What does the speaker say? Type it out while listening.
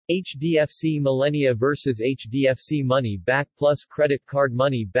HDFC Millennia vs HDFC MoneyBack Plus Credit Card.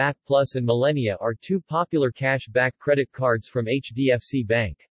 MoneyBack Plus and Millennia are two popular cash-back credit cards from HDFC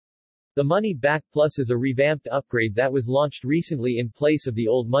Bank. The MoneyBack Plus is a revamped upgrade that was launched recently in place of the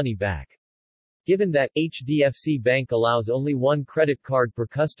old MoneyBack. Given that HDFC Bank allows only one credit card per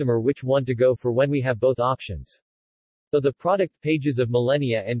customer, which one to go for when we have both options. Though the product pages of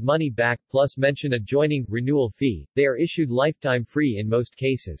Millennia and MoneyBack Plus mention a joining renewal fee, they are issued lifetime free in most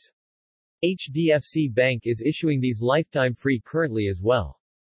cases. HDFC Bank is issuing these lifetime free currently as well.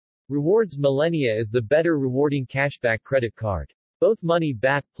 Rewards. Millennia is the better rewarding cashback credit card. Both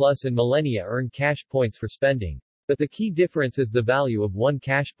MoneyBack Plus and Millennia earn cash points for spending. But the key difference is the value of one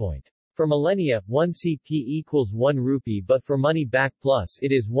cash point. For Millennia, 1 CP equals 1 rupee, but for MoneyBack Plus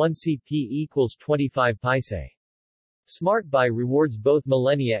it is 1 CP equals 25 paise. Smart Buy rewards. Both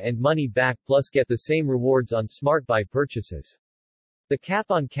Millennia and MoneyBack Plus get the same rewards on Smart Buy purchases. The cap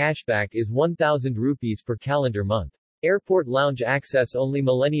on cashback is 1,000 rupees per calendar month. Airport lounge access. Only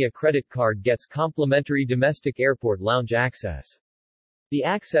Millennia credit card gets complimentary domestic airport lounge access. The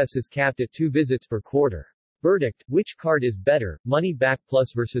access is capped at 2 visits per quarter. Verdict: which card is better, MoneyBack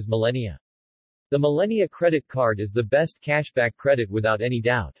Plus versus Millennia? The Millennia credit card is the best cashback credit without any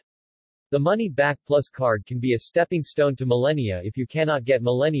doubt. The MoneyBack Plus card can be a stepping stone to Millennia if you cannot get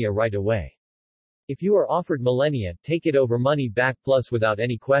Millennia right away. If you are offered Millennia, take it over MoneyBack Plus without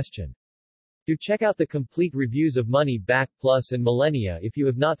any question. Do check out the complete reviews of MoneyBack Plus and Millennia if you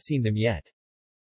have not seen them yet.